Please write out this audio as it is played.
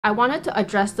I wanted to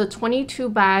address the 22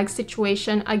 bag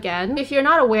situation again. If you're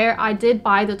not aware, I did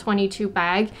buy the 22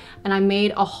 bag and I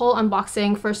made a whole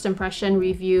unboxing first impression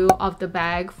review of the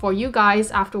bag for you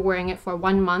guys after wearing it for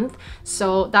 1 month.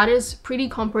 So that is pretty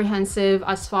comprehensive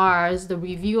as far as the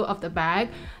review of the bag.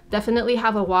 Definitely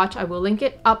have a watch. I will link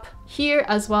it up here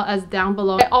as well as down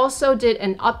below. I also did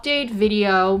an update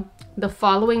video the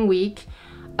following week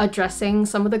addressing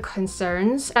some of the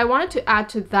concerns. I wanted to add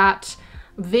to that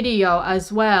video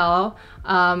as well.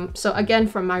 So again,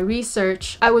 from my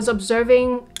research, I was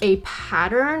observing a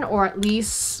pattern, or at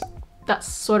least that's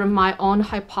sort of my own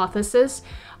hypothesis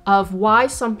of why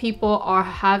some people are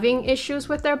having issues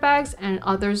with their bags and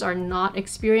others are not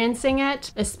experiencing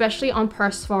it, especially on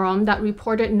Purse Forum that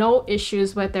reported no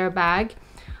issues with their bag.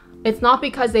 It's not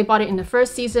because they bought it in the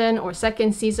first season or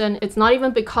second season. It's not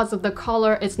even because of the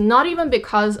color. It's not even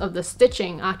because of the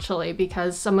stitching, actually,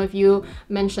 because some of you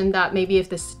mentioned that maybe if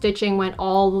the stitching went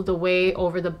all the way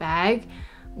over the bag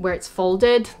where it's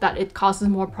folded, that it causes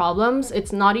more problems.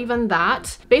 It's not even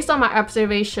that. Based on my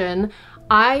observation,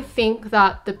 I think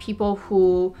that the people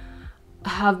who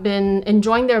have been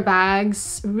enjoying their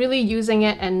bags, really using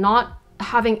it and not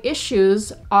having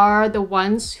issues are the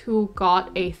ones who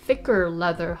got a thicker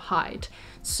leather hide.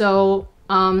 So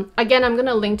again, I'm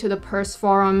gonna link to the Purse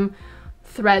Forum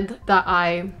thread that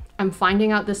I am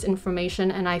finding out this information,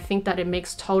 and I think that it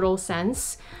makes total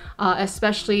sense,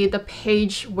 especially the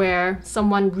page where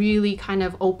someone really kind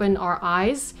of opened our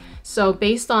eyes. So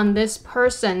based on this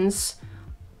person's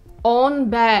own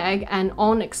bag and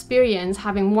own experience,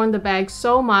 having worn the bag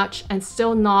so much and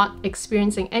still not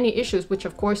experiencing any issues, which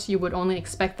of course you would only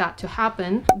expect that to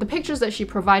happen. The pictures that she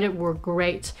provided were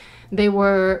great. They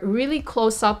were really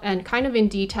close up and kind of in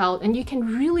detail, and you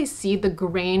can really see the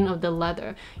grain of the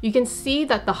leather. You can see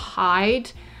that the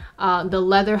hide, the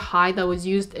leather hide that was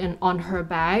used on her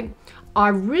bag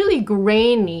are really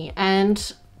grainy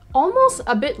and almost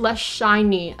a bit less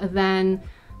shiny than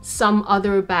some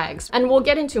other bags. And we'll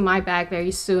get into my bag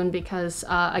very soon because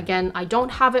again, I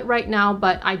don't have it right now,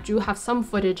 but I do have some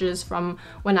footages from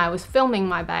when I was filming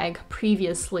my bag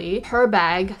previously. Her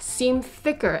bag seemed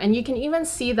thicker, and you can even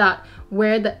see that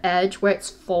where the edge, where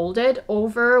it's folded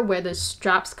over, where the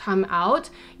straps come out,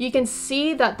 you can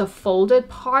see that the folded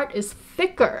part is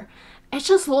thicker. It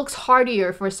just looks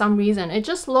hardier for some reason. It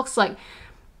just looks like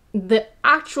the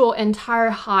actual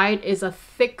entire hide is a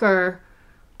thicker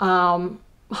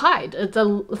hide. It's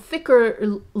a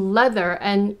thicker leather,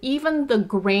 and even the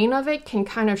grain of it can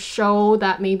kind of show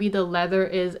that maybe the leather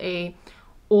is a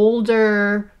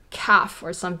older calf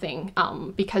or something,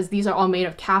 because these are all made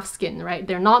of calf skin, right?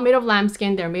 They're not made of lamb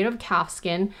skin, they're made of calf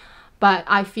skin. But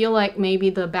I feel like maybe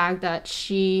the bag that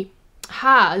she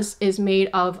has is made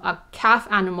of a calf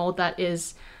animal that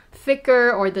is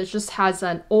thicker, or that just has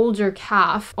an older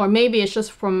calf, or maybe it's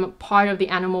just from part of the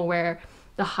animal where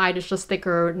the hide is just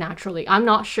thicker naturally. I'm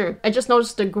not sure. I just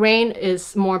noticed the grain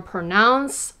is more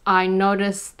pronounced. I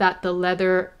noticed that the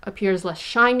leather appears less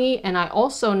shiny, and I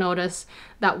also noticed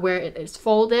that where it is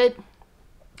folded,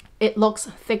 it looks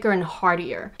thicker and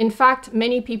hardier. In fact,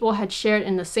 many people had shared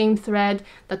in the same thread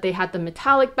that they had the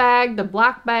metallic bag, the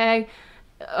black bag,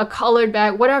 a colored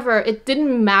bag, whatever. It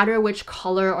didn't matter which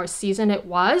color or season it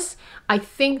was. I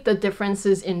think the difference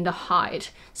is in the hide.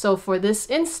 So for this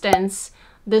instance,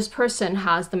 this person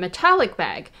has the metallic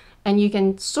bag, and you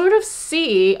can sort of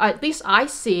see, at least I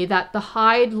see, that the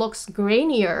hide looks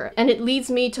grainier, and it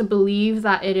leads me to believe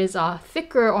that it is a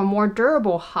thicker or more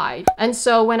durable hide. And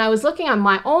so when I was looking at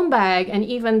my own bag, and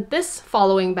even this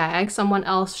following bag, someone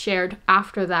else shared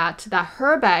after that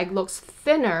her bag looks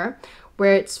thinner.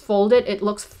 Where it's folded, it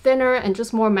looks thinner and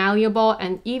just more malleable,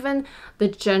 and even the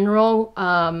general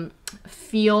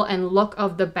feel and look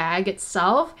of the bag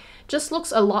itself just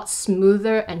looks a lot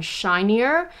smoother and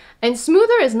shinier. And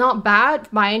smoother is not bad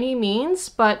by any means,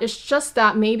 but it's just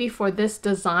that maybe for this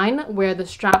design where the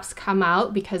straps come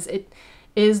out, because it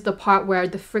is the part where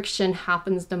the friction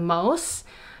happens the most,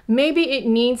 maybe it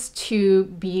needs to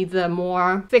be the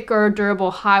more thicker,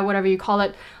 durable hide, whatever you call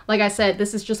it. Like I said,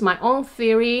 this is just my own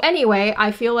theory. Anyway,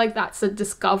 I feel like that's a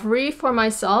discovery for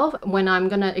myself. When I'm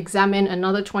gonna examine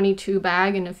another 22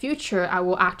 bag in the future, I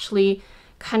will actually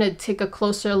kind of take a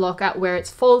closer look at where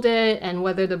it's folded and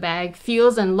whether the bag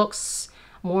feels and looks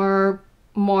more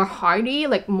hardy,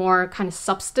 like more kind of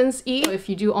substance-y. So if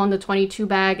you do own the 22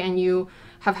 bag and you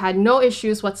have had no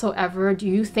issues whatsoever, do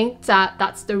you think that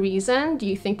that's the reason? Do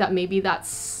you think that maybe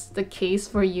that's the case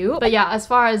for you? But yeah, as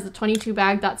far as the 22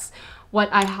 bag, that's what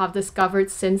I have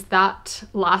discovered since that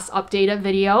last updated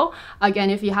video. Again,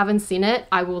 if you haven't seen it,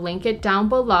 I will link it down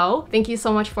below. Thank you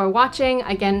so much for watching.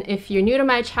 Again, if you're new to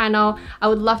my channel, I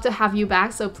would love to have you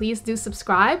back, so please do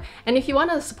subscribe. And if you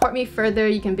want to support me further,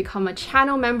 you can become a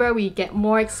channel member where you get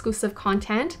more exclusive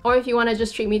content. Or if you want to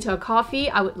just treat me to a coffee,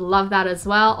 I would love that as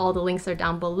well. All the links are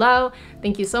down below.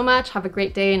 Thank you so much. Have a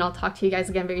great day, and I'll talk to you guys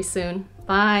again very soon.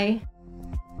 Bye!